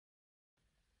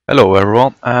Hello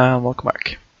everyone and welcome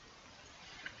back.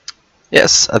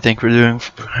 Yes, I think we're doing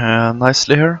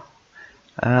nicely here,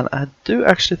 and I do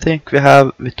actually think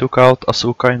we took out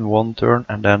Asuka in one turn,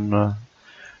 and then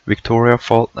Victoria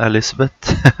Elizabeth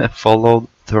followed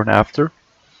turn after.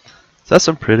 So that's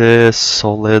some pretty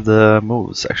solid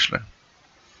moves actually.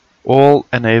 All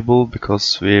enabled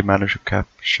because we managed to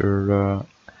capture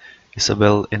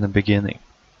Isabel in the beginning.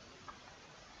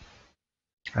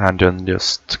 And then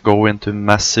just go into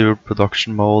massive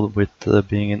production mode with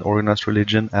being an organized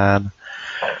religion, and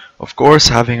of course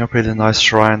having a pretty nice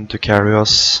shrine to carry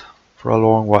us for a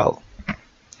long while.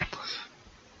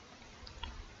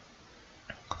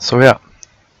 So yeah,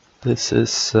 this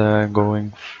is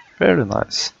going fairly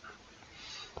nice.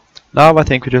 Now I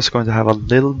think we're just going to have a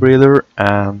little breather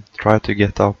and try to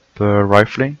get up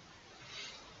rifling.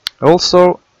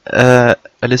 Also,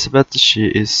 Elizabeth, she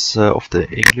is of the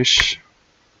English.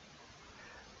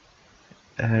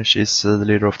 She's the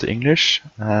leader of the English,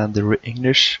 and the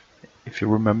English, if you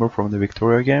remember from the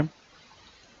Victoria game,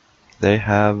 they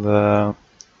have the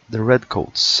red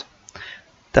coats.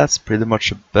 That's pretty much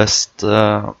the best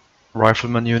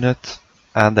rifleman unit,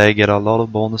 and they get a lot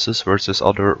of bonuses versus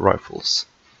other rifles.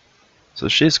 So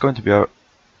she's going to be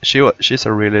she's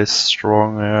a really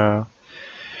strong.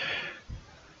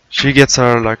 She gets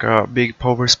like a big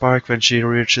power spike when she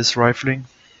reaches rifling,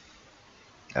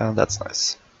 and that's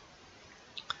nice.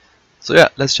 So yeah,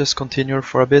 let's just continue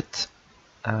for a bit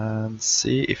and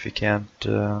see if we can't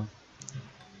do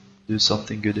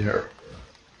something good here.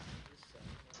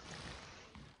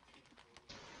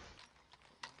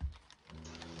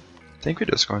 I think we're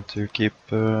just going to keep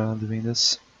doing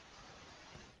this.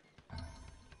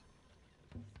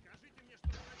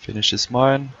 Finish this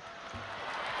mine.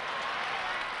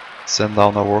 Send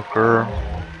down a worker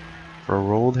for a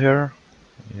road here.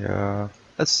 Yeah,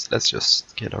 let's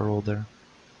just get a road there.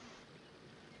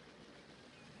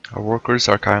 Our workers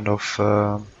are kind of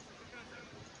our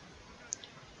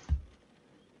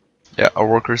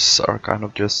workers are kind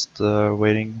of just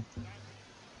waiting.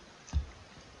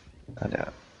 And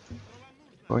yeah,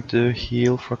 going to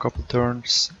heal for a couple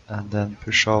turns and then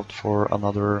push out for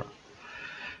another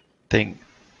thing.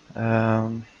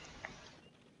 What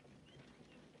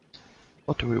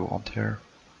do we want here?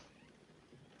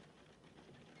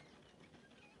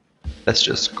 Let's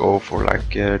just go for like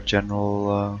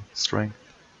general strength.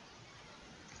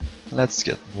 Let's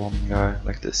get one guy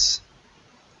like this.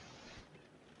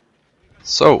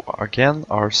 So again,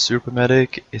 our super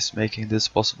medic is making this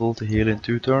possible to heal in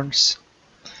 2 turns.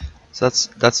 So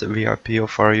that's a VIP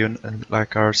of our unit,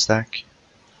 like our stack.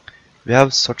 We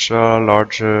have such a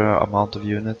large amount of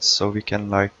units, so we can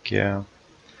like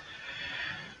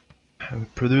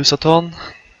produce a ton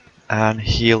and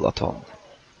heal a ton.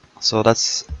 So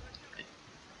that's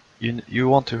you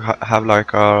want to have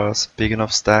like a big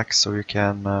enough stack so you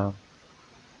can.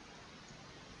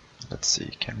 Let's see,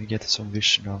 can we get some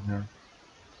vision down here?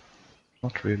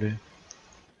 Not really.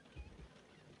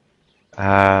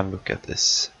 And look at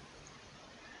this.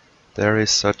 There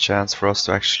is a chance for us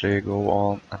to actually go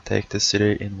on and take the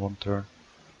city in 1 turn.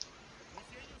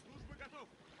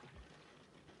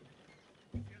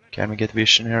 Can we get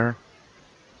vision here?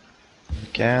 We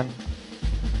can.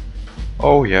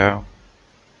 Oh yeah.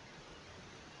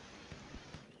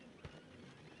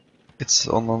 It's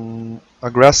on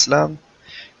a grassland.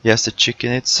 Yes, the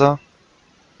chicken itza.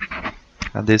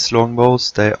 And these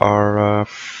longbows, they are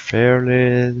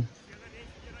fairly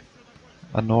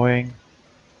annoying.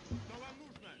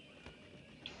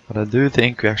 But I do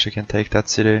think we actually can take that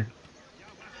city.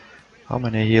 How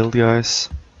many healed guys?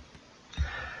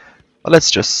 Well, let's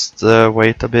just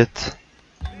wait a bit.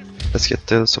 Let's get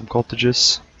some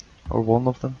cottages. Or one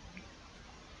of them.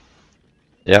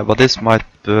 Yeah, but this might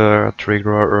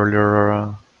trigger an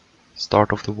earlier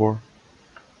start of the war.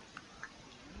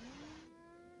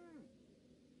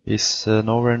 He's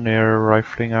nowhere near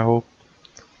rifling, I hope.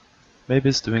 Maybe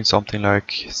he's doing something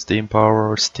like steam power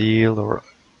or steel or...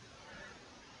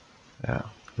 Yeah,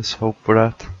 let's hope for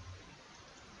that.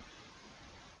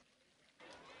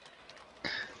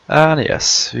 And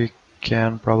yes, we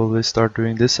can probably start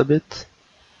doing this a bit.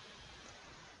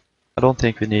 I don't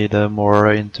think we need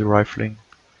more into rifling.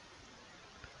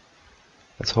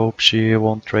 Let's hope she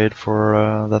won't trade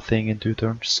for that thing in 2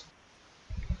 turns.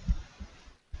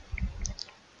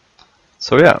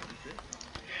 So yeah,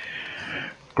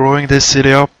 growing this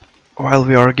city up while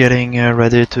we are getting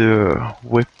ready to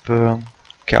whip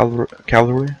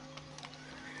cavalry.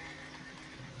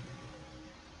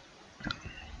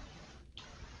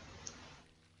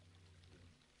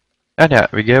 And yeah,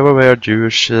 we gave away a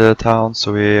Jewish town,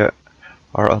 so we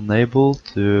are unable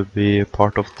to be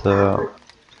part of a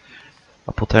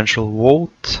potential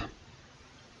vote.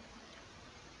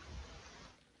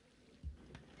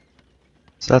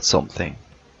 So that's something.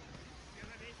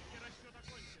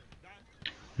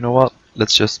 You know what?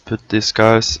 Let's just put these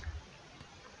guys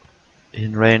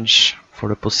in range for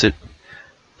the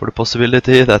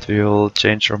possibility that we will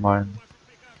change our mind.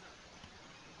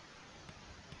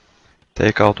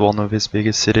 Take out one of his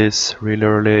biggest cities really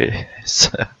early.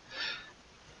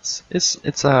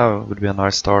 Would be a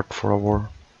nice start for a war.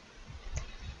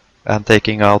 And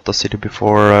taking out a city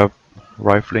before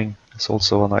rifling is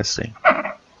also a nice thing.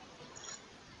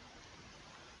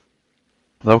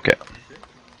 Okay.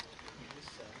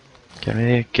 Can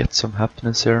we get some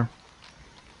happiness here?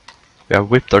 We have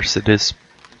whipped our cities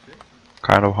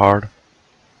kind of hard.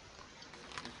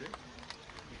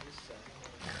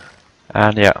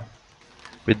 And yeah,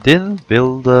 we didn't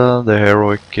build the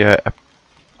heroic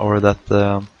or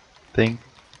that thing.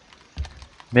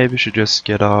 Maybe we should just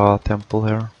get a temple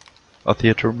here. A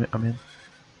theater, I mean.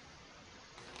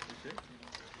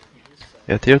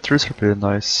 Yeah, theaters are pretty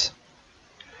nice.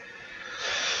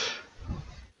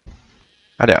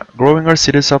 And yeah, growing our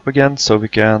cities up again so we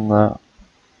can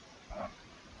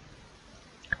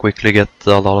quickly get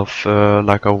a lot of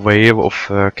like a wave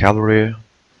of cavalry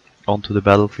onto the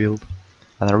battlefield.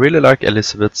 And I really like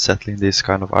Elizabeth settling these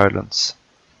kind of islands.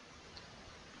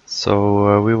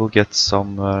 So we will get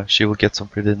some. She will get some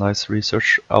pretty nice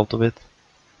research out of it.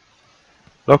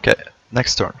 Okay,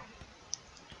 next turn.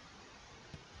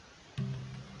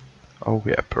 Oh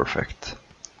yeah, perfect.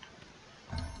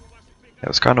 I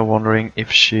was kind of wondering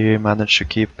if she managed to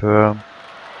keep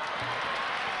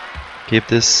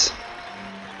this.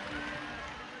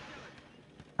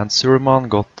 And Suleiman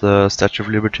got the Statue of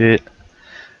Liberty.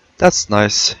 That's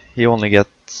nice. He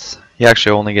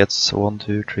actually only gets 1,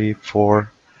 2, 3,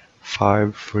 4,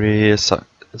 5 free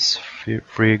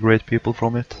great people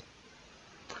from it.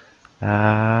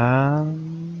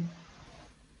 And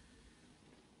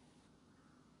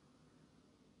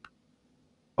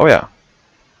oh yeah,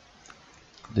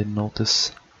 didn't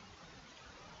notice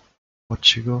what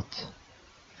she got.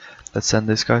 Let's send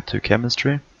this guy to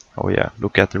chemistry. Oh yeah,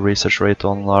 look at the research rate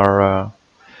on our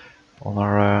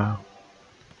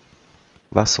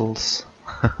vessels.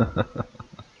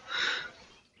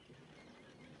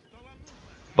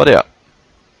 But yeah,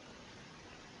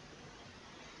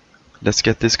 let's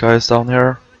get these guys down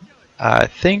here. I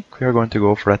think we are going to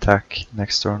go for attack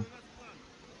next turn.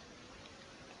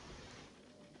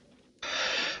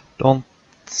 Don't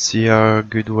see a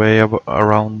good way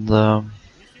around.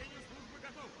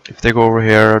 If they go over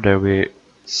here, they'll be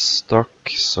stuck.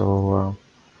 So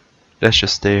let's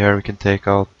just stay here. We can take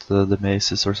out the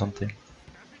maces or something.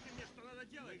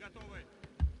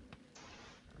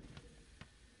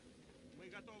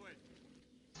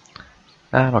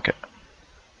 And okay.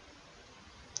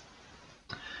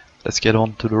 Let's get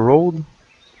on to the road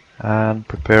and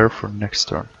prepare for next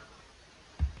turn.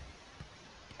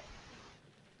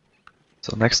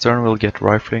 So next turn we'll get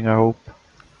rifling, I hope.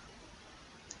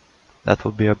 That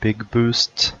will be a big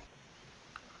boost.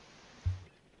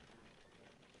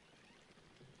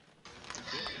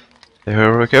 The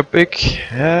heroic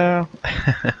epic, yeah.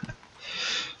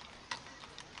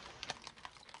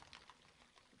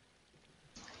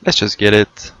 Let's just get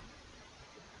it.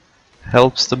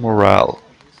 Helps the morale.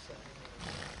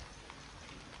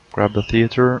 Grab the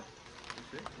theater.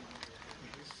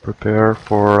 Prepare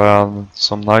for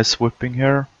some nice whipping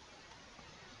here.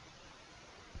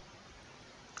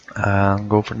 And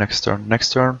go for next turn.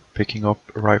 Next turn, picking up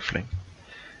rifling.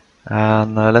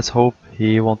 And let's hope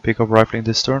he won't pick up rifling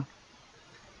this turn.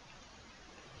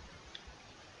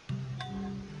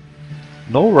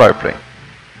 No rifling.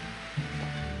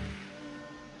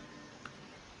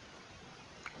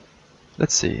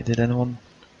 Let's see, did anyone...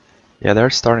 Yeah, they're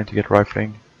starting to get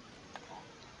rifling.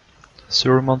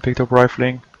 Suleiman picked up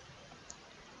rifling.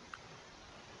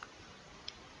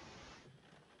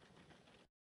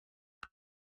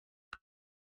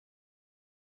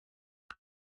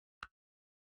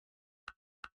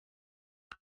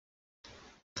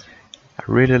 I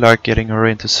really like getting her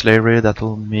into slavery. That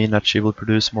will mean that she will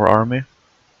produce more army.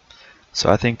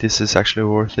 So I think this is actually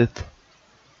worth it.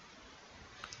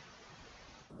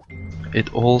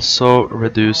 It also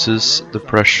reduces the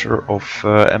pressure of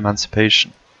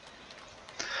emancipation.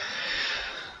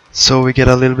 So we get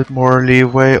a little bit more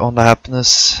leeway on the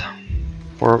happiness,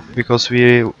 because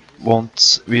we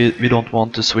don't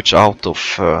want to switch out of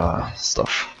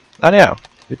stuff. And yeah,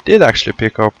 we did actually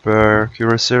pick up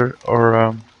Cuirassier,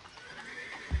 or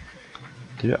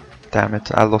yeah, damn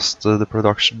it, I lost the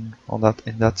production on that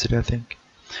in that city, I think.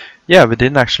 Yeah, we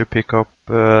didn't actually pick up.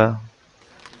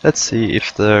 Let's see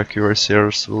if the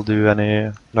cuirassiers will do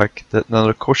any, like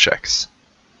another Cossacks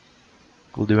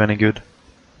will do any good.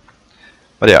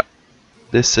 But yeah,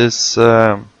 this is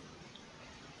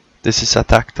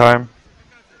attack time.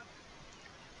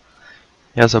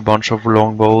 He has a bunch of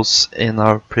longbows in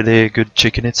our pretty good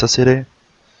Chickenitsa city.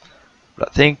 But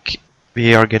I think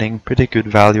we are getting pretty good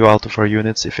value out of our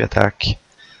units if we attack.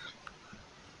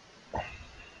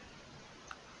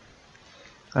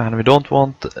 And we don't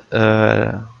want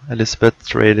Elizabeth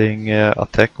trading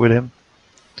attack with him.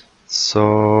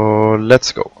 So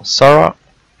let's go. Sarah,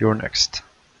 you're next.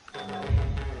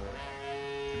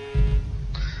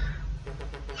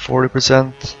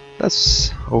 40%,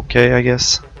 that's okay, I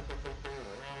guess.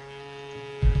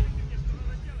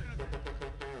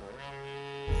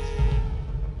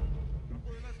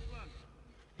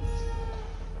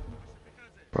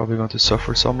 Probably going to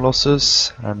suffer some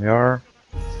losses, and we are.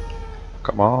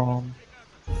 Come on.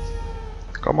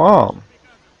 Come on.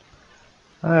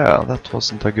 Yeah, that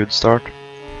wasn't a good start.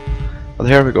 But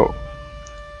here we go.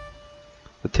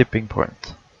 The tipping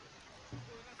point.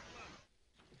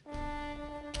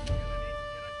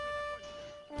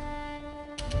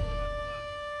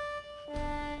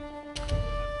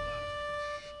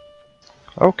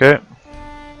 Okay.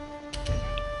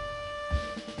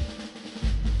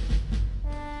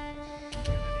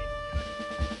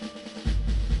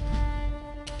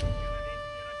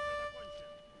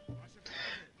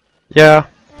 Yeah.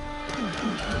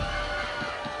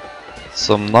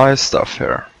 Some nice stuff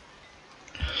here.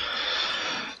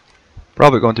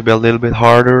 Probably going to be a little bit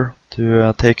harder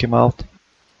to take him out.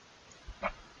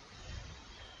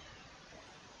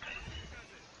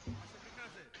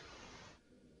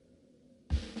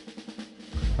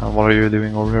 And what are you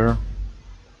doing over here?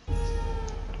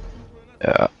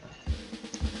 Yeah.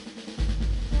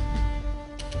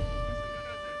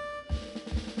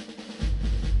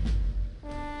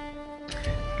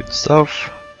 Good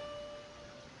stuff.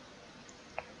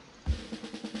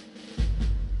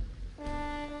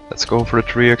 Let's go for the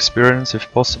 3 experience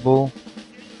if possible.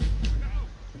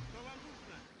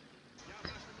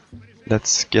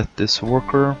 Let's get this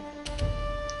worker.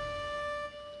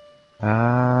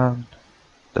 And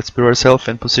let's put ourselves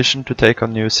in position to take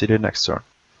on new city next turn.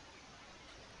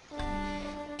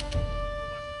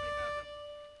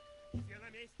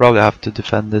 Probably have to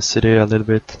defend this city a little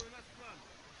bit.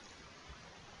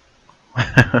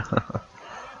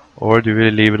 Or do we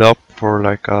leave it up for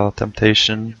like a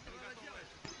temptation?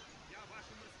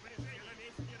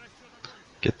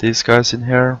 Get these guys in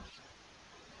here.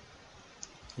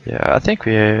 Yeah, I think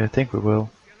we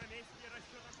will.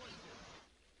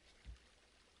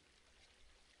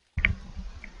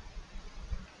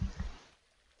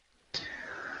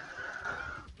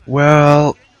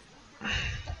 Well,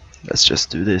 let's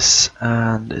just do this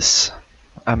and this.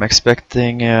 I'm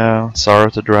expecting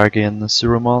Sarah to drag in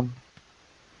Suruman.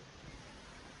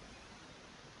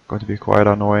 Going to be quite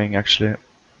annoying actually,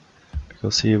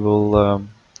 because he will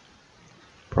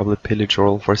probably pillage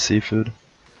all for seafood.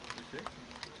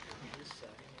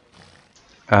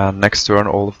 And next turn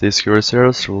all of these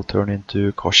cuirassiers will turn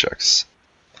into Cossacks.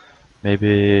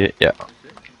 Maybe, yeah.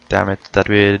 Damn it, that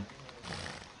we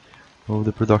move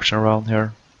the production around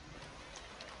here.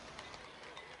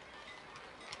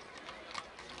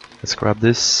 Let's grab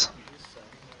this.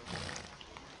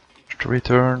 3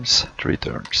 turns, 3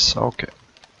 turns, okay.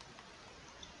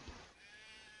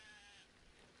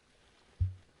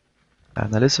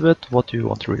 And Elizabeth, what do you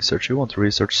want to research? You want to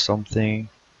research something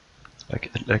like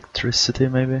electricity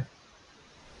maybe?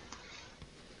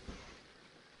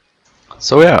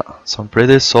 So yeah, some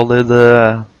pretty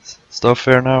solid stuff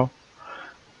here now.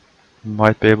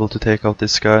 Might be able to take out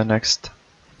this guy next.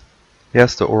 He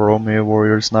has the Oromi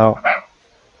warriors now.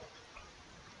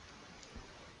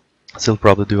 Still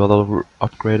probably do a lot of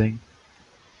upgrading.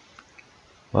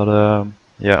 But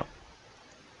yeah.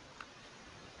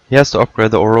 He has to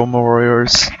upgrade the Oromo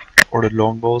warriors or the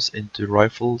longbows into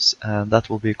rifles, and that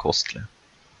will be costly.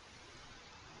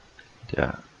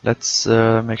 Yeah, let's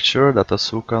make sure that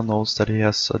Asuka knows that he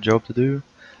has a job to do.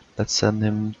 Let's send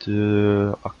him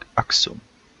to Aksum.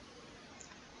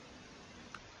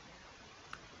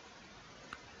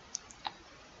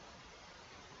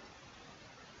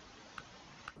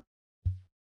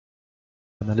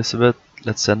 And Elizabeth,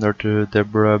 let's send her to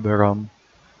Deborah Beram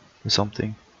or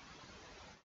something.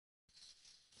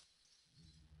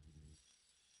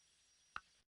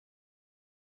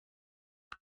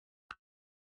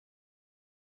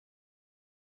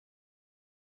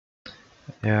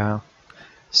 Yeah.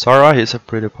 Sarah is a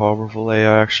pretty powerful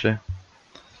AI actually.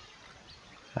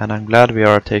 And I'm glad we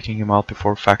are taking him out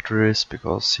before factories,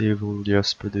 because he will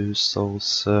just produce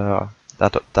those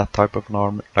that type of an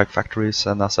army, like factories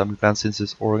and assembly plants. Since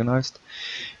it's organized,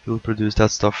 he will produce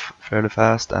that stuff fairly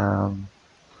fast and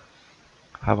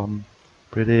have a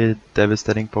pretty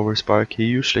devastating power spike. He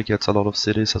usually gets a lot of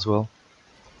cities as well.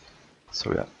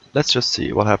 So yeah, let's just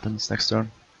see what happens next turn.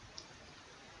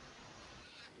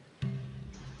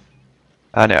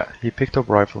 And yeah, he picked up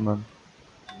Rifleman,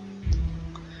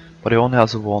 but he only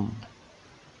has a 1.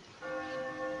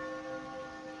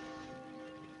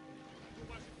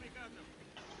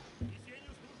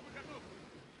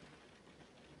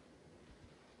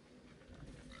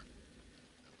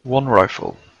 One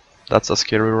rifle. That's a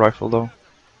scary rifle though.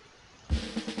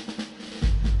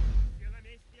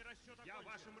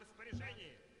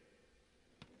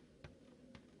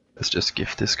 Let's just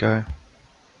gift this guy.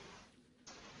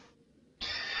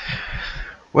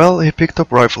 Well, he picked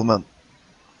up Rifleman.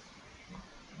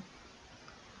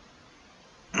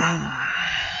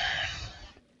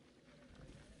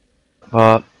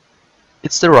 But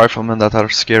it's the Riflemen that are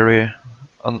scary.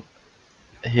 And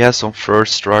he has some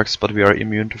first strikes, but we are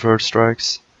immune to first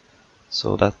strikes,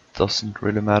 so that doesn't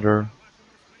really matter.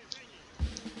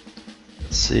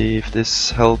 Let's see if this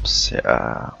helps.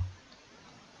 Yeah,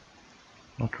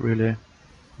 not really.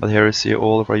 But here you see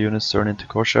all of our units turn into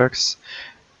Cossacks.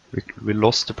 We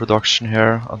lost the production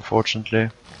here, unfortunately.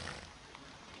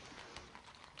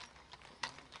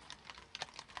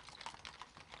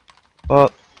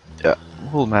 But yeah,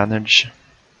 we'll manage.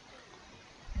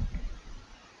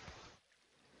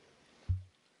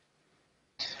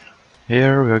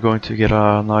 Here we are going to get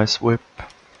a nice whip.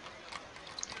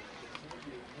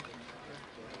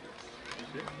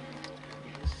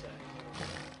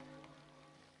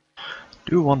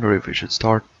 Do wonder if we should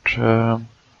start if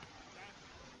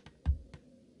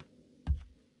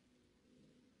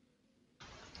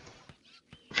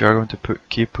we are going to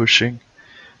keep pushing.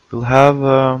 We'll have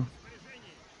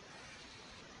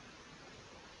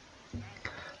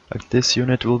like this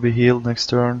unit will be healed next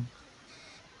turn.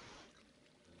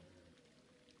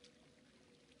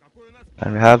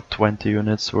 And we have 20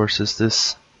 units versus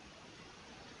this.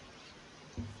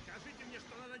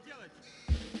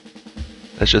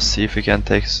 Let's just see if we can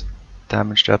take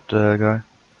damage that guy.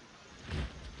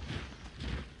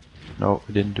 No,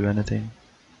 we didn't do anything.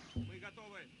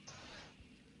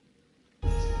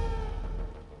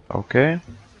 Okay.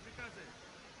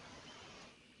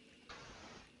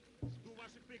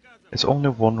 It's only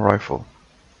one rifle.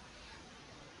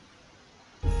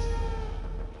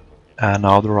 And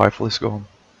now the rifle is gone.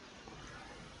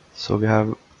 So we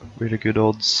have really good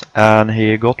odds. And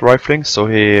he got rifling, so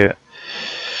he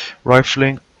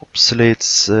rifling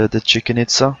obsoletes the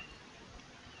Chichen-Itza.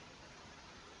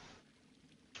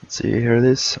 Let's see, here it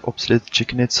is, obsolete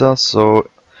Chichen-Itza.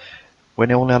 So when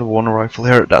he only had one rifle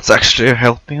here, that's actually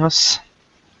helping us.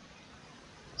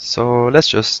 So let's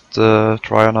just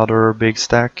try another big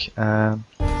stack and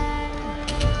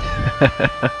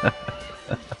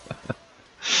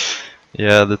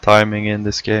yeah, the timing in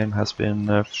this game has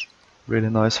been really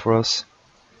nice for us.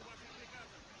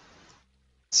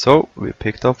 So we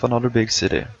picked up another big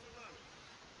city.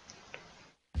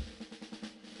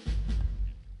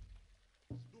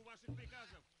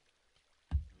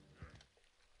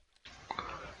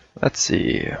 Let's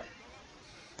see.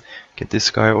 Get this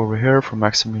guy over here for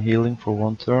maximum healing for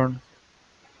 1 turn.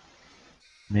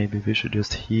 Maybe we should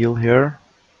just heal here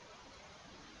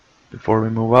before we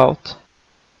move out.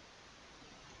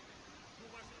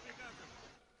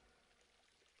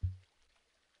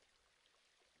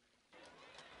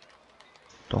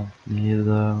 Don't need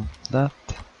that.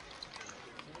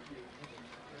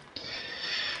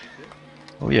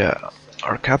 Oh yeah,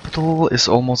 our capital is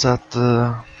almost at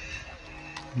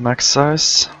max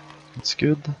size. That's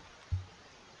good.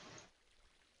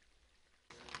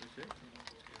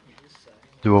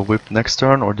 Do a whip next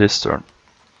turn or this turn?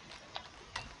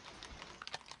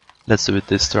 Let's do it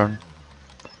this turn.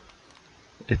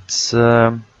 It's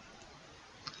like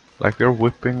we're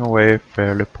whipping away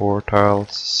fairly poor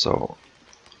tiles, so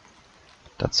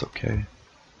that's okay.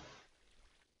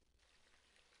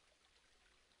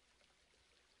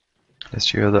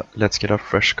 Let's get a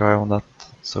fresh guy on that,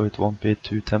 so it won't be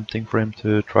too tempting for him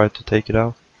to try to take it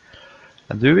out.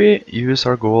 And do we use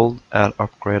our gold and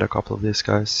upgrade a couple of these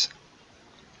guys?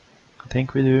 I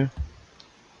think we do.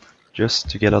 Just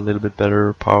to get a little bit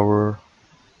better power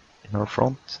in our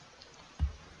front.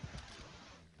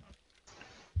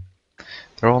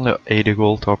 There are only 80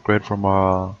 gold to upgrade from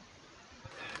a...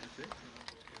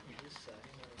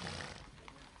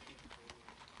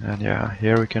 And yeah,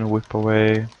 here we can whip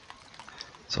away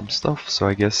some stuff, so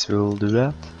I guess we'll do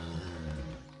that.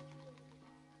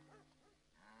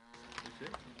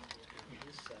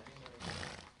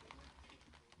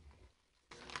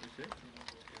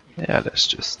 Yeah, let's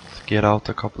just get out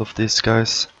a couple of these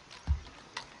guys.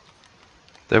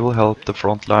 They will help the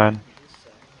front line.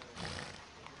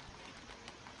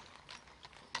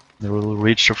 They will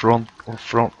reach the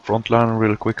front line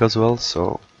real quick as well,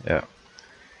 so yeah.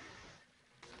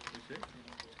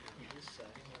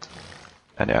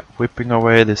 And yeah, whipping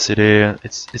away the city,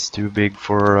 it's too big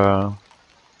for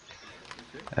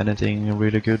anything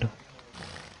really good.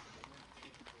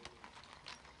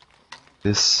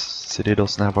 This city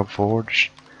doesn't have a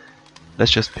forge.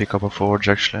 Let's just pick up a forge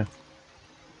actually.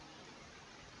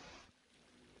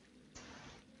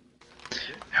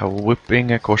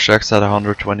 Whipping a Cossacks at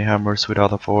 120 hammers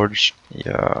without a forge,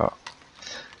 yeah,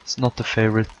 it's not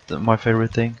my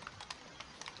favorite thing.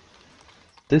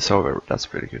 This, however, that's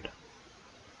pretty good.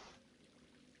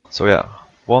 So yeah,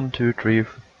 1, 2, 3,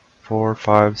 4,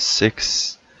 5,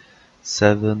 6,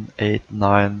 7, 8,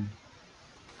 9,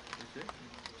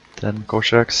 10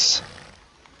 Cossacks.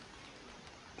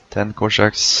 10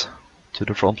 Cossacks to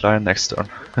the front line next turn.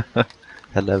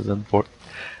 11 for.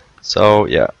 So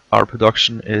yeah, our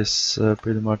production is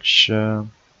pretty much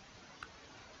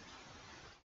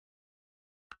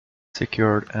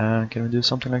secured. And can we do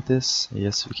something like this?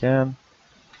 Yes, we can.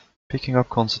 Picking up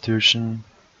Constitution.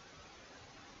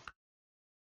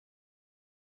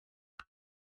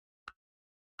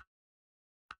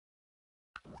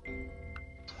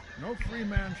 No free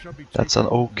man shall be That's an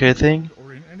taken, okay thing.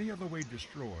 or in any other way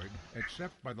destroyed,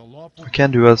 except by the lawful. We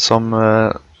can do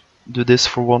do this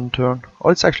for one turn. Oh,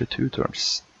 it's actually 2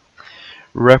 turns.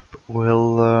 Rep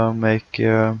will make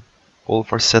all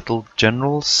of our settled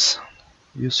generals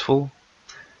useful,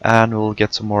 and we'll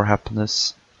get some more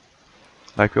happiness.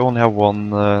 Like, we only have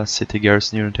one city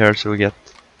garrison unit here, so we get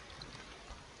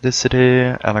this city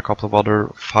and a couple of other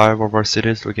 5 of our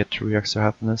cities will get 3 extra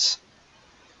happiness.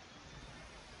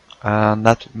 And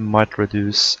that might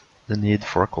reduce the need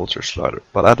for a culture slider,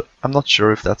 but I'm not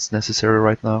sure if that's necessary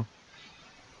right now.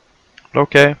 But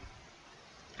okay,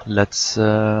 let's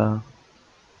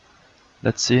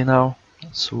see now.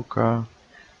 Suka,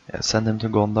 yeah, send him to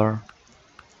Gondar.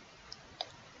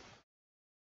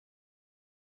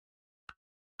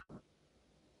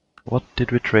 What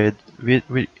did we trade?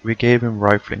 We gave him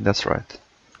rifling, that's right.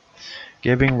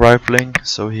 Gave him rifling,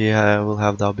 so he will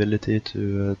have the ability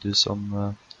to do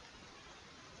some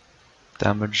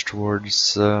damage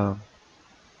towards, yeah,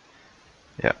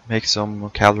 make some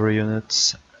cavalry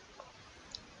units.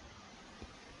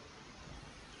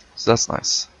 So that's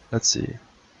nice. Let's see.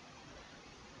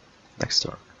 Next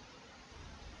turn.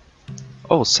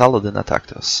 Oh, Saladin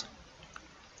attacked us.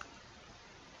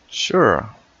 Sure.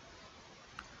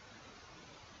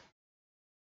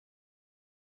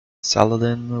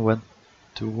 Saladin went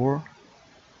to war.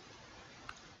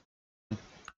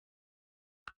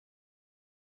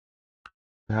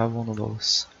 We have one of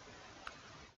those.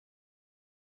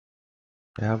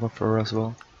 We have a fur as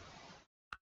well.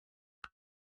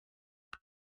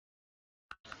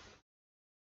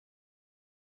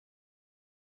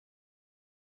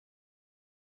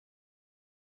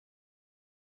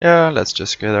 Yeah, let's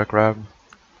just get a grab.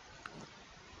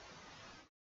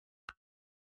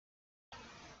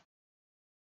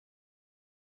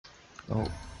 Oh.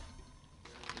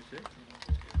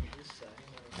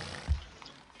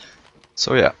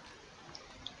 So yeah.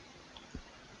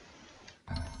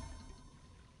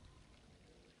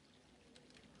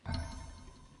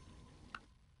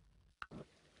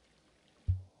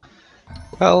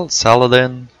 Well,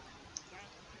 Saladin.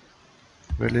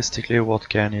 Realistically, what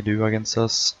can he do against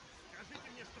us?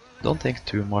 Don't think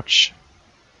too much.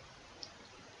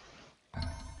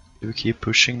 Do we keep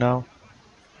pushing now?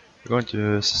 We're going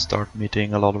to start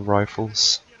meeting a lot of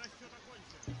rifles.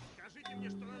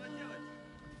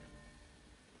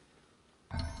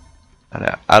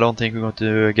 And I don't think we're going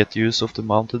to get use of the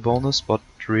mounted bonus, but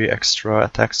 3 extra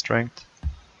attack strength.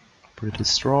 Pretty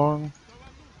strong.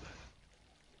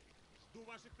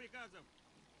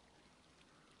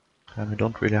 And we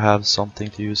don't really have something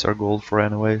to use our gold for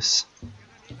anyways.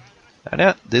 And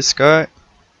yeah, this guy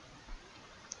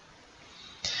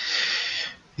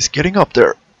is getting up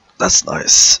there. That's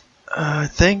nice. I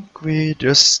think we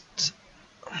just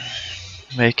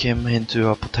make him into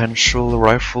a potential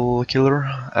rifle killer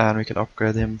and we can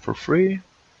upgrade him for free.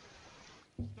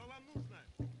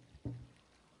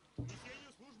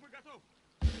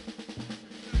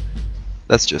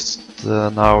 Let's just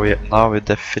now we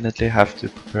definitely have to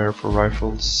prepare for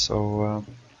rifles, so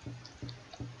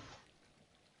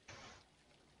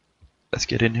let's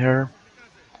get in here.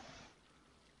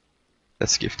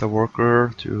 Let's gift a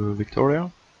worker to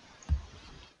Victoria.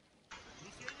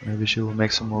 Maybe she will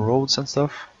make some more roads and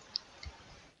stuff.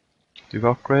 Do we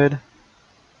upgrade?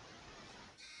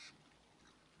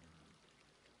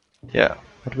 Yeah,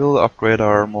 but we'll upgrade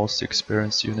our most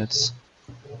experienced units.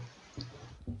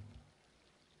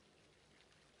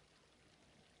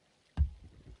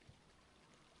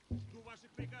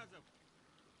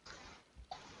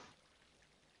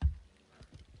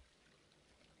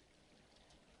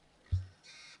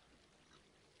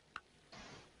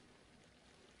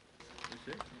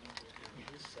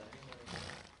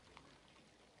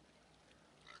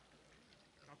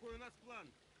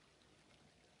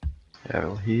 Yeah,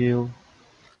 we'll heal.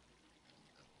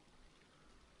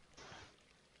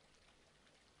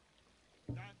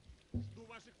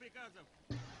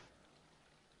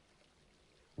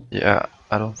 Yeah,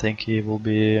 I don't think he will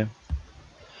be...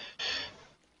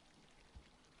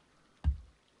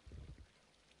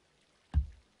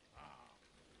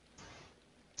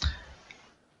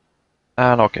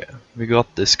 And okay, we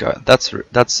got this guy.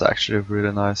 That's actually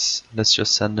really nice. Let's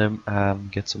just send him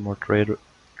and get some more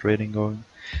trading going.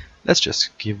 Let's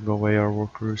just give away our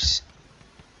workers.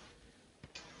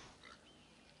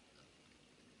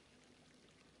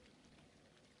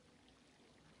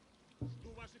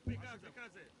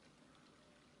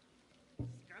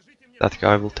 That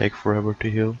guy will take forever to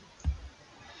heal.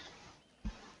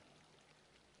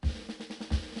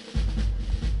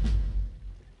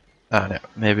 And yeah,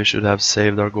 maybe we should have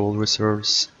saved our gold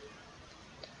reserves.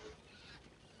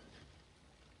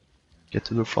 Get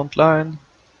to the front line.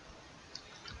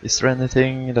 Is there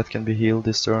anything that can be healed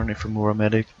this turn if we move a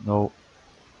medic? No.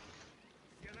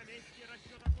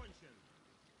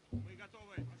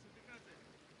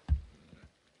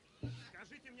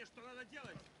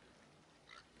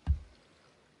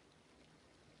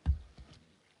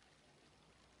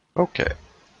 Okay.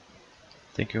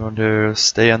 Think you're going to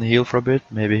stay and heal for a bit.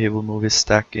 Maybe he will move his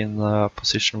stack in a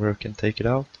position where we can take it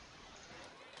out.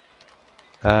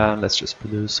 And let's just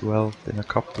produce wealth in a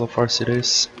couple of our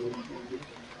cities.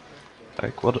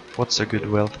 Like what's a good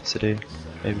wealth city?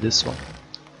 Maybe this one.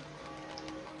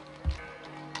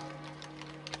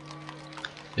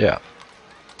 Yeah.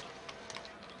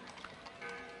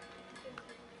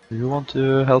 Do you want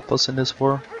to help us in this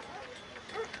war?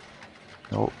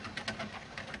 No.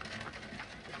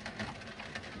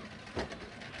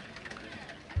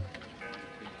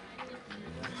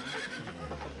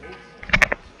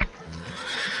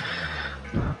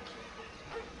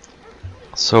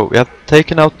 So we have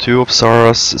taken out 2 of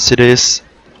Zara's cities.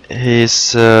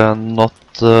 He's not...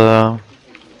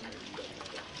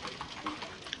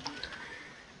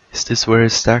 Is this where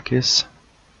his stack is?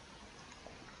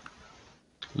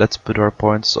 Let's put our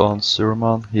points on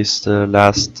Surman. He's the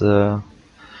last...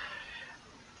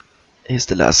 he's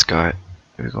the last guy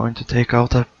we're going to take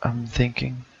out, I'm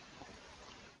thinking.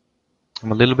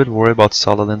 I'm a little bit worried about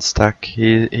Saladin's stack.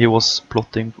 He was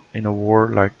plotting in a war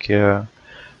like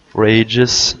for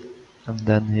ages, and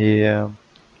then he... yeah.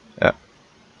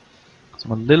 So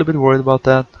I'm a little bit worried about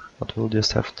that, but we'll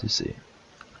just have to see.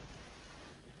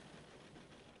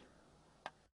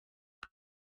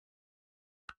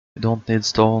 We don't need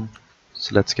stone,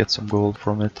 so let's get some gold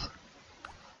from it.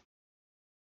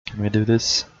 Can we do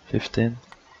this? 15?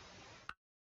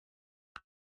 I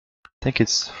think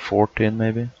it's 14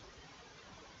 maybe.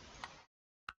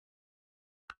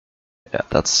 Yeah,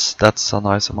 that's a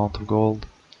nice amount of gold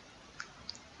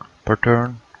per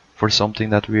turn for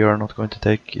something that we are not going to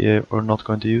take or not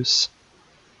going to use.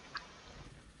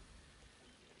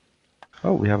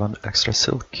 Oh, we have an extra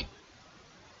silk.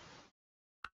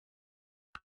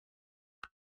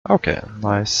 Okay,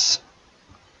 nice.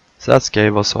 So that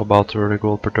gave us about 30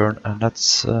 gold per turn, and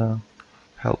that's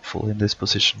helpful in this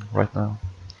position right now.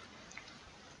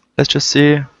 Let's just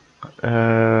see.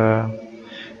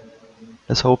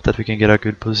 Let's hope that we can get a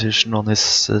good position on his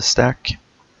stack.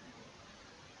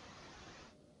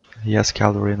 He has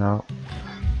cavalry now.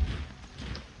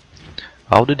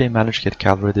 How did they manage to get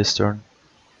cavalry this turn?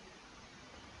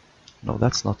 No,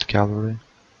 that's not cavalry.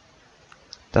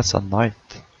 That's a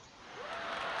knight.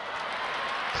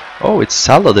 Oh, it's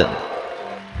Saladin.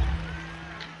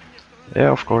 Yeah,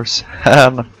 of course.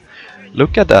 And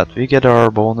look at that, we get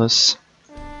our bonus.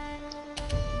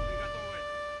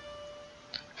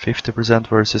 50%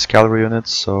 versus cavalry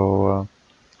units, so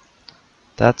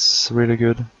that's really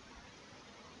good.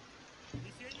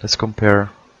 Let's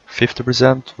compare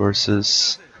 50%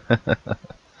 versus...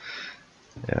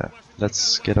 yeah,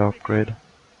 let's get an upgrade.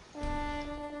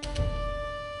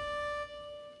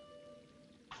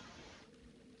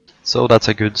 So that's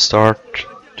a good start,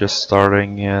 just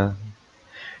starting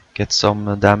get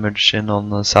some damage in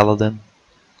on Saladin.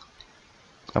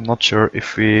 I'm not sure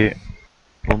if we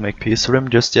will make peace with him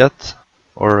just yet,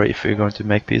 or if we're going to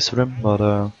make peace with him,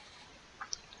 but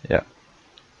yeah.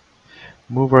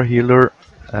 Move our healer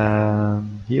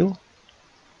and heal.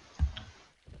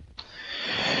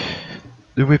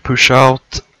 Do we push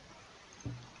out?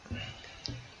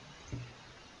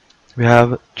 We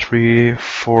have 3,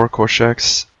 4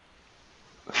 Koshaks,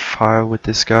 5 with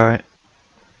this guy.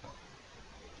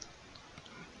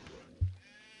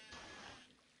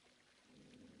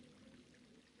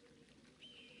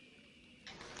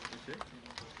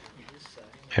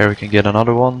 Here we can get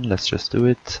another one, let's just do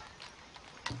it.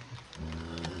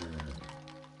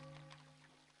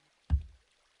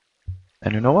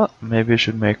 And you know what? Maybe we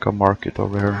should make a market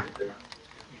over here.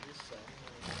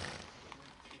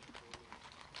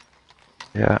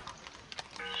 Yeah.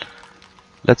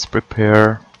 Let's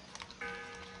prepare.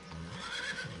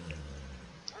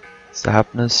 Is the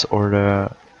happiness or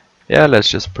the... Yeah, let's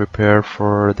just prepare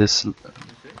for this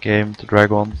game to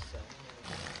drag on.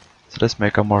 So let's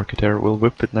make a market here, we'll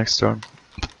whip it next turn.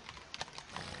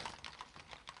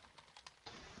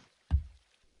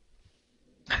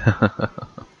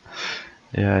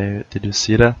 Yeah, did you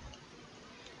see that?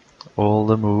 All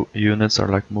the units are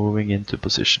like moving into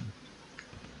position.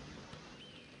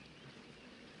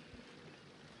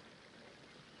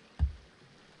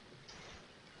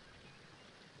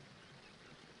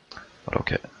 But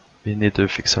okay, we need to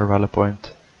fix our rally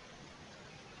point.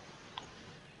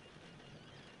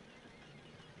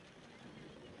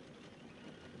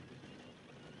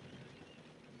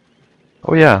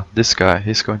 Oh yeah, this guy,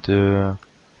 he's going to...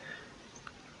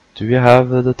 Do we have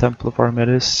the Temple of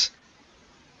Artemis?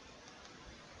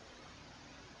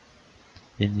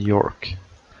 In York.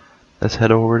 Let's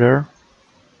head over there.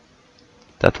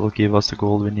 That will give us the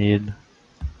gold we need.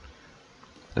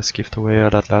 Let's gift away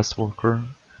that last worker.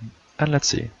 And let's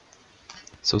see.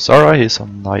 So Zara is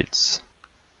on knights.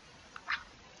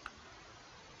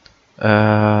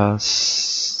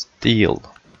 Steel.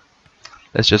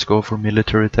 Let's just go for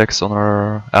military attacks on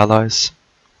our allies.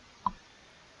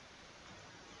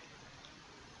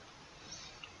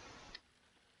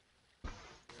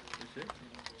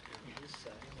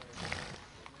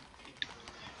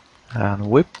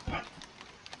 And whip.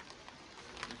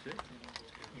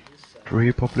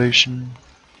 Repopulation.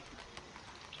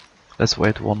 Let's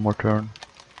wait one more turn.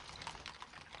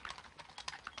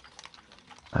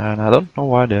 And I don't know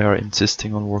why they are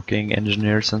insisting on working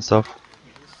engineers and stuff.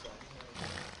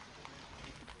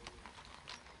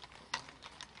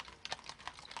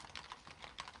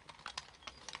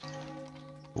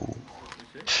 Ooh.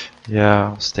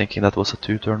 Yeah, I was thinking that was a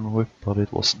 2-turn whip, but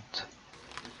it wasn't.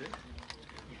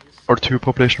 Or 2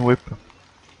 population whip.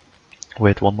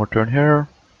 Wait one more turn here.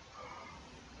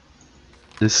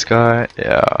 This guy,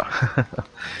 yeah.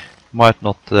 Might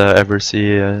not ever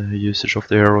see usage of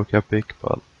the heroic epic,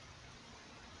 but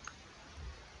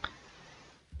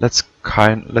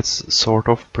let's sort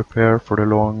of prepare for the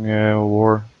long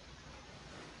war.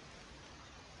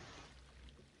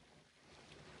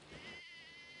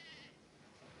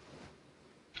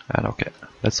 And okay,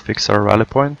 let's fix our rally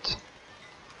point.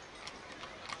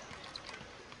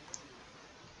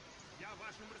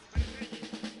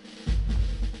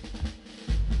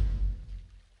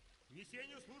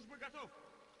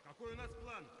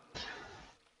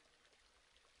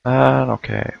 And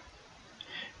okay,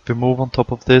 if we move on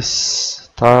top of this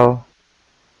tile,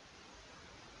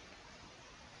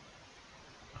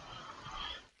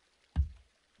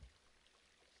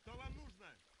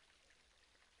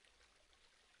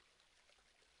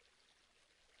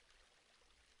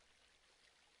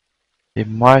 he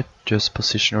might just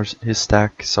position his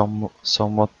stack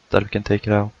somewhat that we can take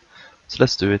it out. So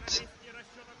let's do it.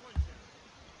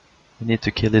 We need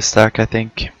to kill his stack, I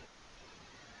think.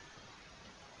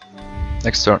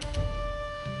 Next turn.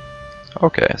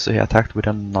 Okay, so he attacked with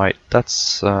a knight.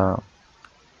 That's not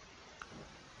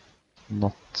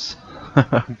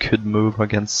a good move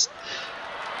against.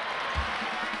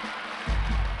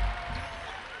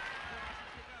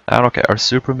 And okay, our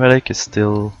super medic is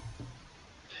still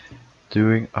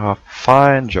doing a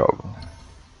fine job.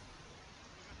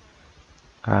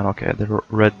 And okay, the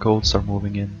red coats are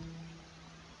moving in.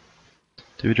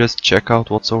 Do we just check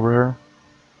out what's over here?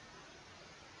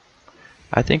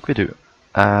 I think we do.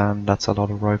 And that's a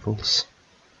lot of rifles.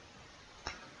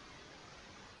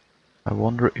 I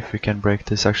wonder if we can break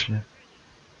this actually.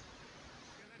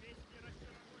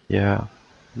 Yeah,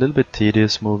 a little bit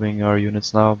tedious moving our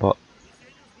units now, but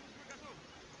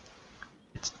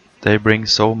they bring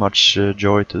so much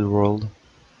joy to the world.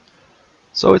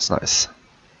 So it's nice.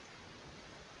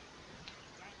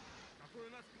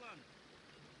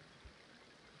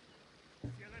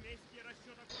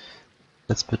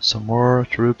 Let's put some more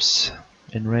troops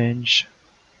in range.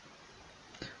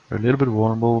 We're a little bit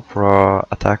vulnerable for an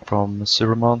attack from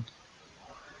Suleiman.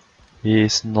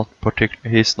 He's not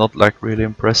like really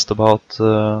impressed about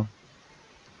our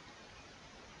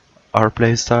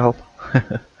playstyle,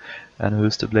 and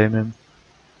who's to blame him?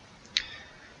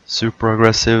 Super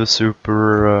aggressive,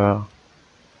 super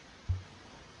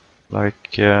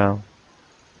like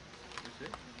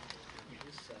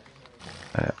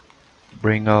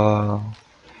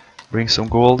bring some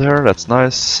gold here. That's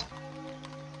nice.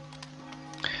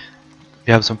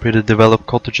 We have some pretty developed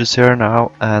cottages here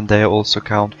now, and they also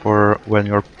count for when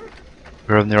you're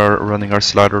running our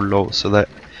slider low, so that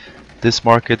this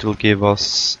market will give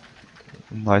us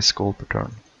a nice gold per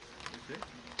turn.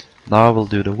 Now we'll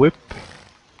do the whip.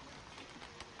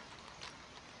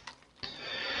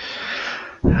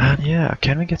 And yeah,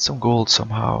 can we get some gold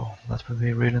somehow? That would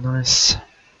be really nice.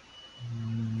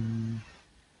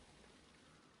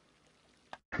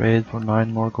 Trade for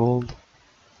 9 more gold.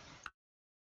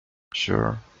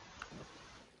 Sure.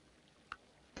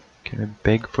 Can we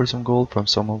beg for some gold from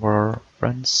some of our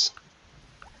friends?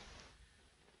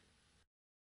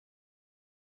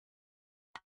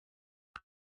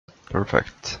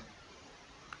 Perfect.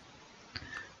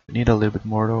 We need a little bit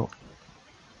more though.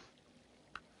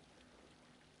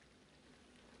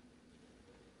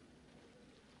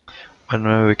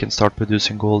 When we can start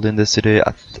producing gold in the city,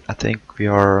 I think we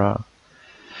are.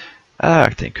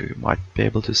 I think we might be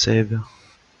able to save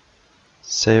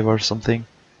or something.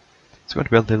 It's going to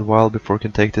be a little while before we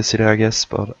can take the city, I guess,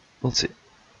 but we'll see.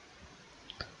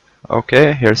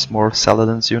 Okay, here's more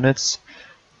Saladin's units.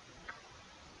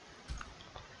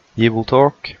 He will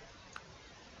talk.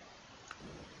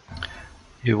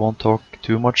 He won't talk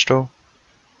too much though.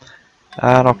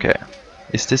 And okay,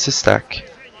 is this a stack?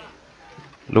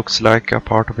 Looks like a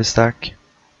part of a stack,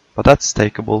 but that's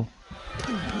takeable.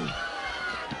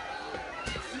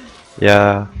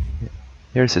 Yeah,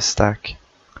 here's his stack.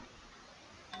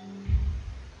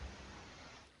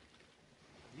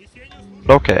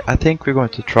 Okay, I think we're going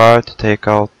to try to take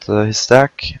out his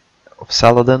stack of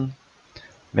Saladin,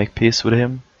 make peace with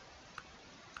him.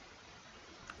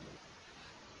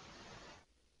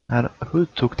 And who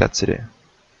took that city?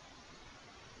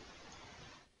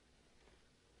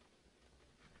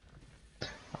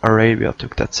 Arabia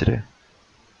took that city.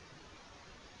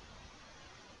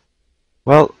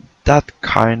 Well, that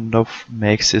kind of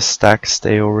makes his stack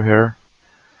stay over here.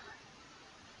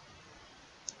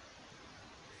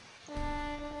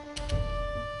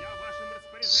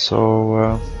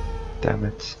 So, damn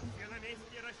it.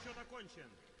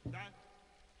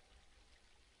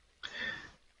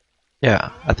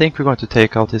 Yeah, I think we're going to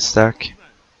take out his stack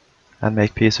and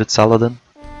make peace with Saladin.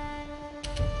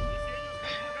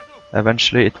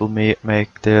 Eventually it will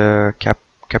make the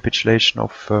capitulation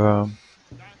of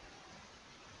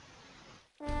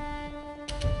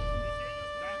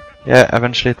yeah,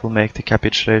 eventually it will make the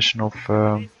capitulation of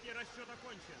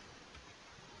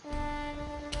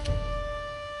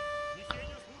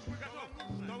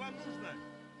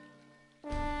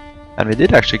and we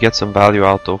did actually get some value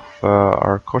out of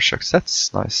our Koshaks,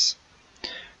 that's nice.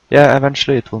 Yeah,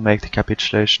 eventually it will make the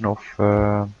capitulation of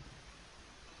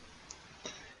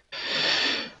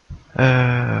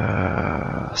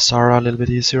Sarah a little bit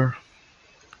easier.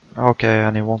 Okay,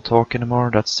 and he won't talk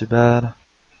anymore, that's too bad.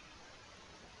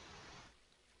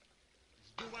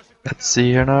 Let's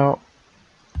see here now.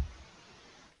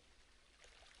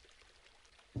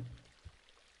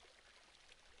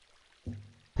 I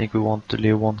think we want to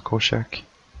leave one Koshak.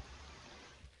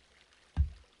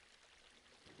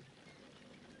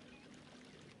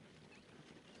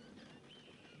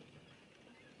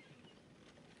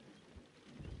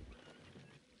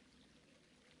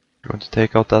 Going to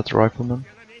take out that rifleman.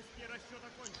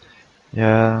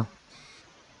 Yeah.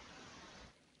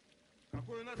 We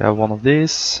have one of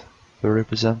these.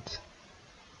 30%.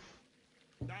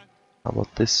 How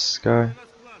about this guy?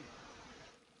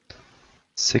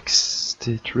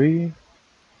 63.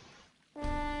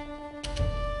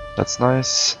 That's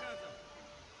nice.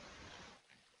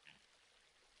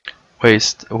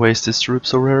 Waste his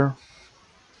troops over here.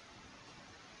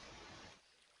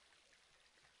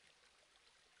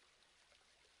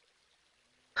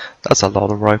 That's a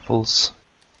lot of rifles.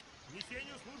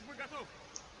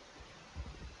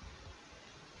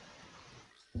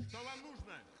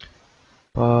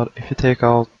 But if you take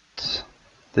out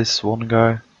this one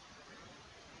guy,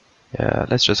 yeah,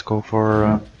 let's just go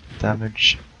for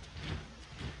damage.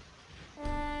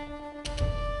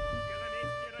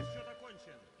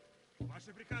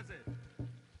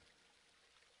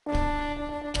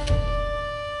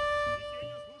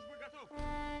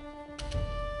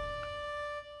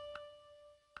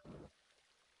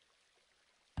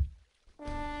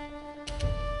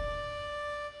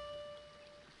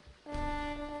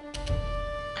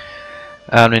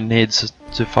 And we need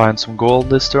to find some gold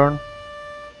this turn.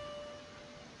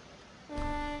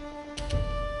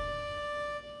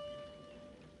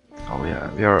 Oh yeah,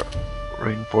 we are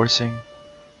reinforcing.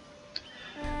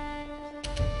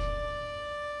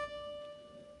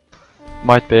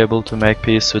 Might be able to make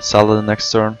peace with Saladin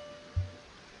next turn.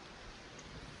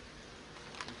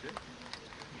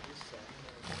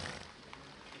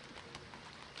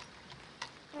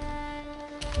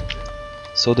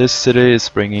 So this city is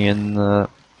bringing in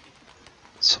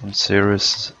some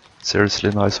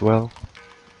seriously nice well.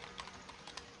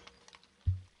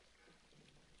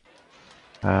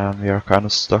 And we are kind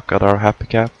of stuck at our happy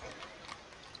cap.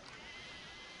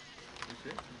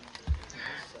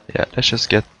 Yeah, let's just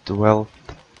get the wealth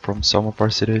from some of our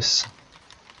cities.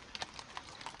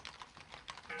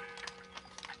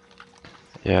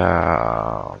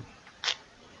 Yeah,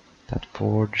 that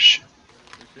forge.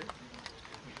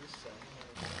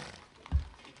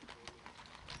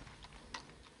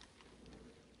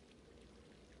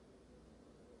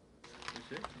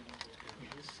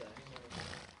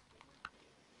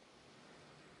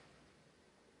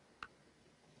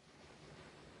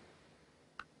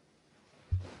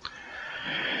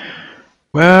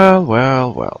 Well,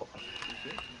 well, well.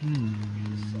 Hmm.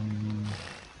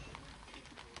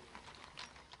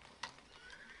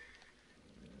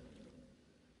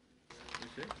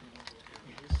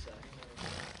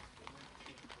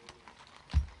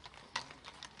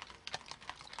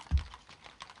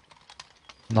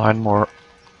 Nine more.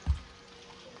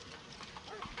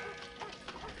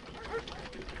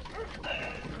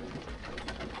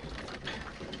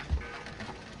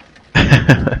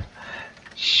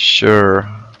 Sure.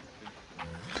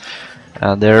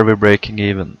 And there we're breaking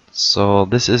even. So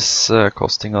this is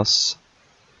costing us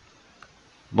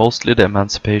mostly the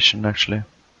emancipation actually.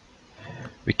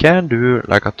 We can do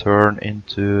like a turn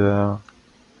into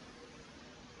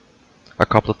a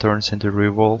couple of turns into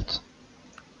revolt.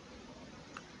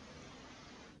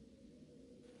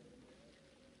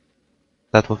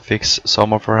 That will fix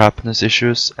some of our happiness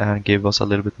issues and give us a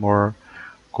little bit more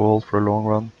gold for a long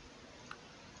run.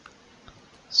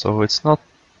 So it's not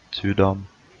too dumb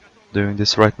doing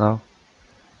this right now.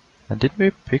 And did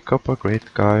we pick up a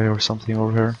great guy or something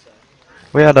over here?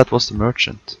 Oh yeah, that was the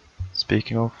merchant.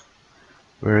 Speaking of,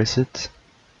 where is it?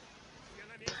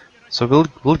 So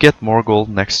we'll get more gold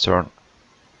next turn.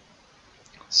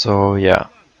 So yeah,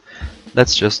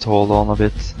 let's just hold on a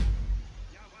bit.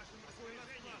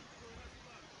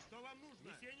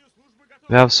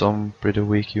 We have some pretty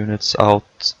weak units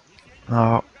out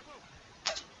now.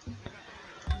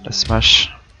 Let's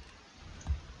smash.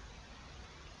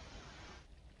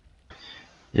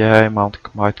 Yeah, I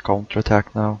might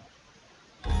counterattack now.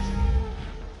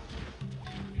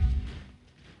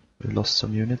 We lost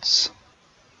some units.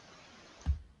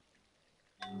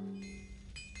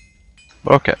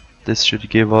 Okay, this should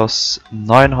give us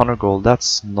 900 gold.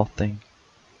 That's nothing.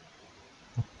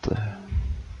 What the...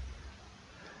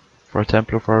 For a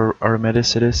Templar of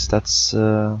Armedis it is. That's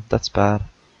bad.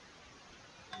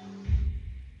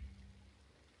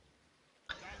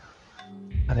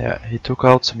 And yeah, he took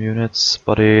out some units,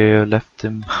 but he left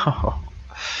himself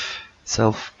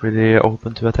pretty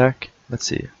open to attack. Let's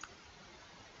see.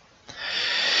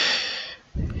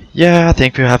 Yeah, I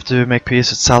think we have to make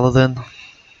peace with Saladin.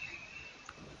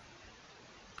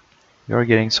 We are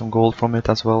getting some gold from it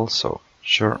as well, so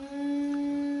sure.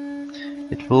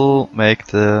 It will make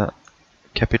the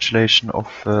capitulation of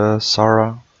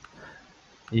Zara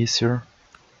easier.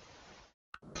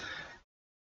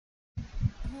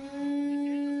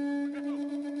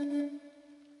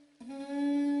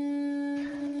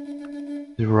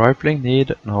 The rifling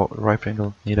need... No, rifling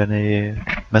don't need any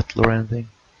metal or anything.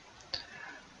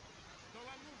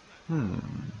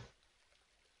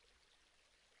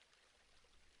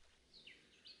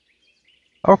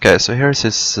 Okay, so here's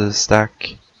his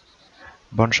stack.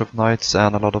 Bunch of knights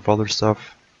and a lot of other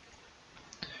stuff.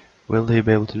 Will he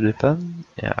be able to defend?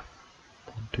 Yeah.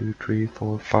 1, 2, 3,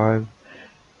 4, 5,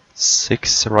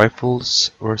 6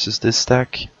 rifles versus this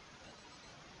stack.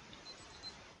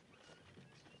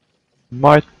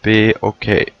 Might be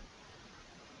okay.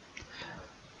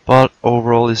 But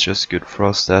overall it's just good for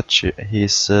us that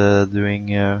he's doing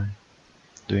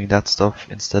that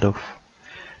stuff instead of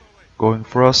going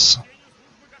for us.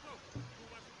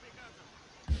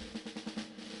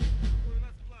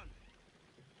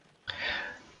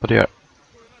 But yeah,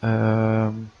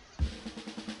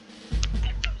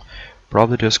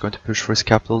 probably just going to push for his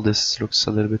capital. This looks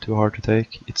a little bit too hard to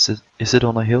take. Is it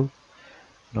on a hill?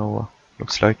 No,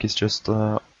 looks like it's just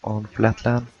on flat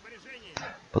land,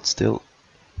 but still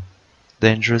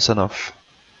dangerous enough.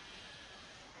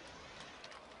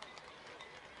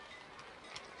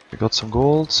 We got some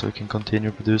gold, so we can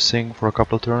continue producing for a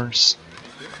couple of turns.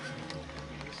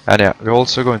 And yeah, we're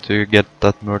also going to get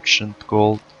that merchant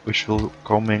gold, which will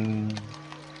come in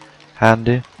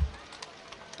handy.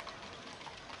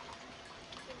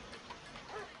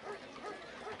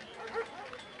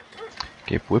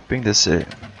 Keep whipping this in.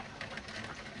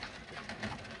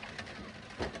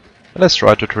 Let's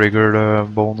try to trigger the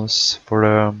bonus for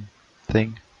the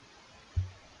thing.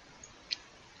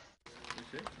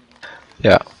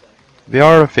 Yeah, we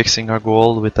are fixing our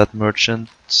gold with that merchant,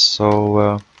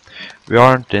 so we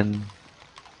aren't in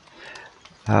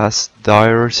as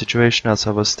dire a situation as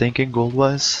I was thinking gold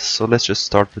wise. So let's just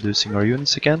start producing our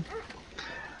units again.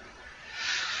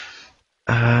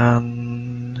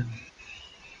 And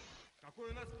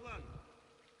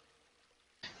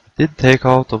did take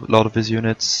out a lot of his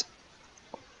units,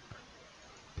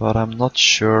 but I'm not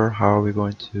sure how we're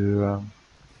going to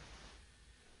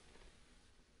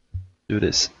do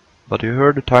this. But you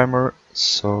heard the timer,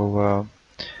 so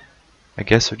I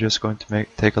guess we're just going to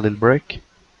take a little break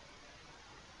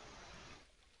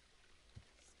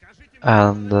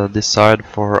and decide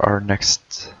for our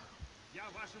next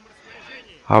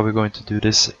how we're going to do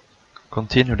this,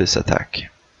 continue this attack.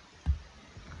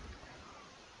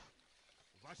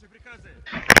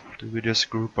 Do we just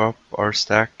group up our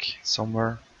stack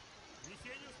somewhere?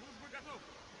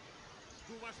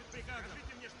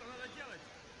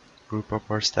 Group up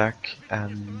our stack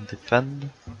and defend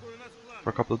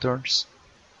for a couple of turns?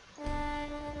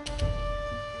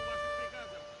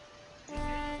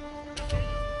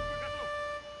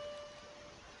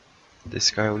 This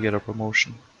guy will get a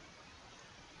promotion.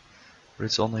 But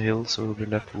it's on a hill, so we'll be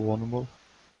left vulnerable.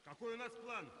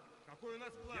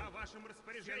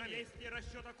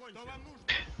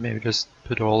 Maybe just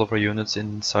put all of our units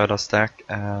inside our stack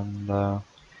and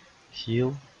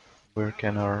heal. Where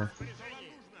can our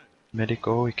medic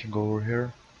go? He can go over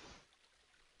here.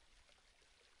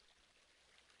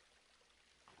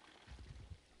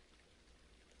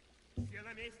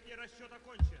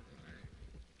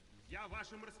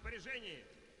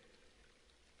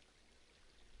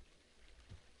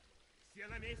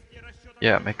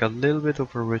 Yeah, make a little bit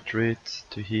of a retreat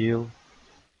to heal.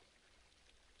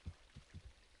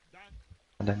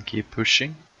 And then keep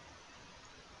pushing.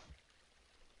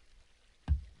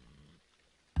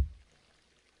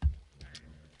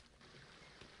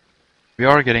 We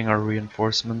are getting our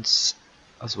reinforcements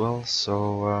as well,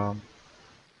 so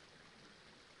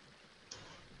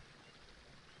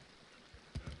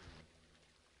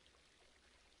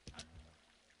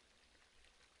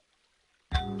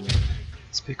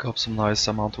let's pick up some nice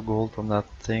amount of gold from that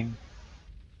thing.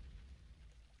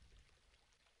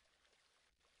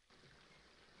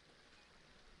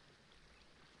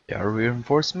 Yeah,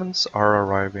 reinforcements are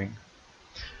arriving.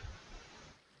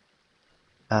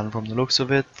 And from the looks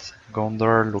of it,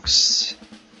 Gondar looks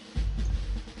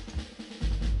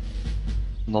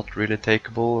not really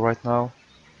takeable right now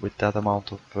with that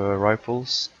amount of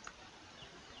rifles.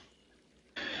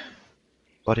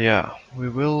 But yeah, we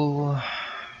will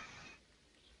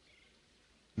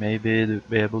maybe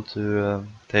be able to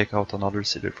take out another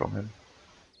city from him.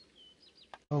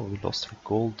 Oh, we lost our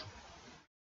gold.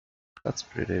 That's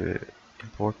pretty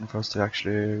important for us to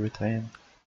actually retain.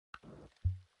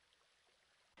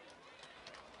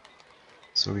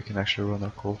 So we can actually run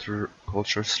our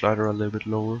culture slider a little bit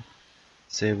lower,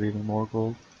 save even more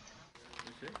gold.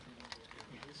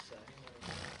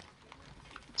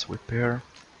 Let's whip here.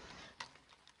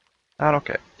 And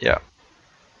okay, yeah.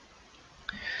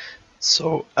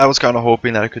 So I was kind of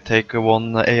hoping that I could take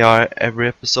one AI every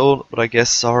episode, but I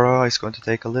guess Zara is going to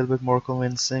take a little bit more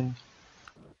convincing.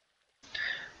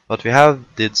 But we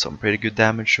have did some pretty good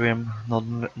damage to him, not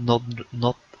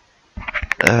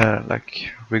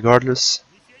like regardless.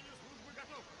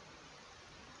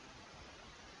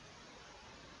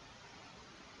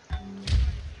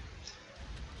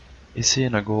 Is he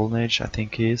in a golden age? I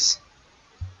think he is.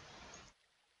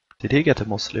 Did he get a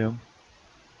mausoleum?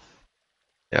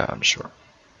 Yeah, I'm sure.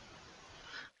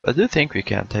 I do think we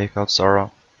can take out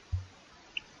Zara.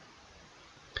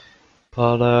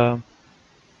 But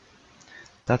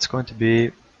that's going to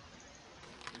be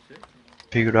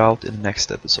figured out in the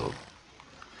next episode.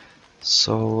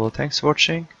 So thanks for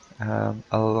watching, and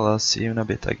I'll see you in a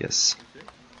bit, I guess.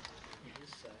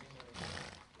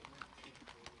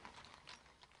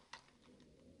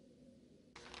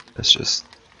 Let's just,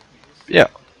 yeah.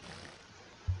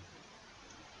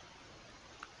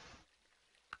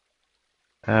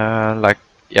 Like,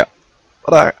 yeah.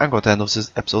 But I'm going to end off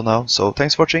this episode now, so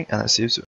thanks for watching, and I'll see you soon.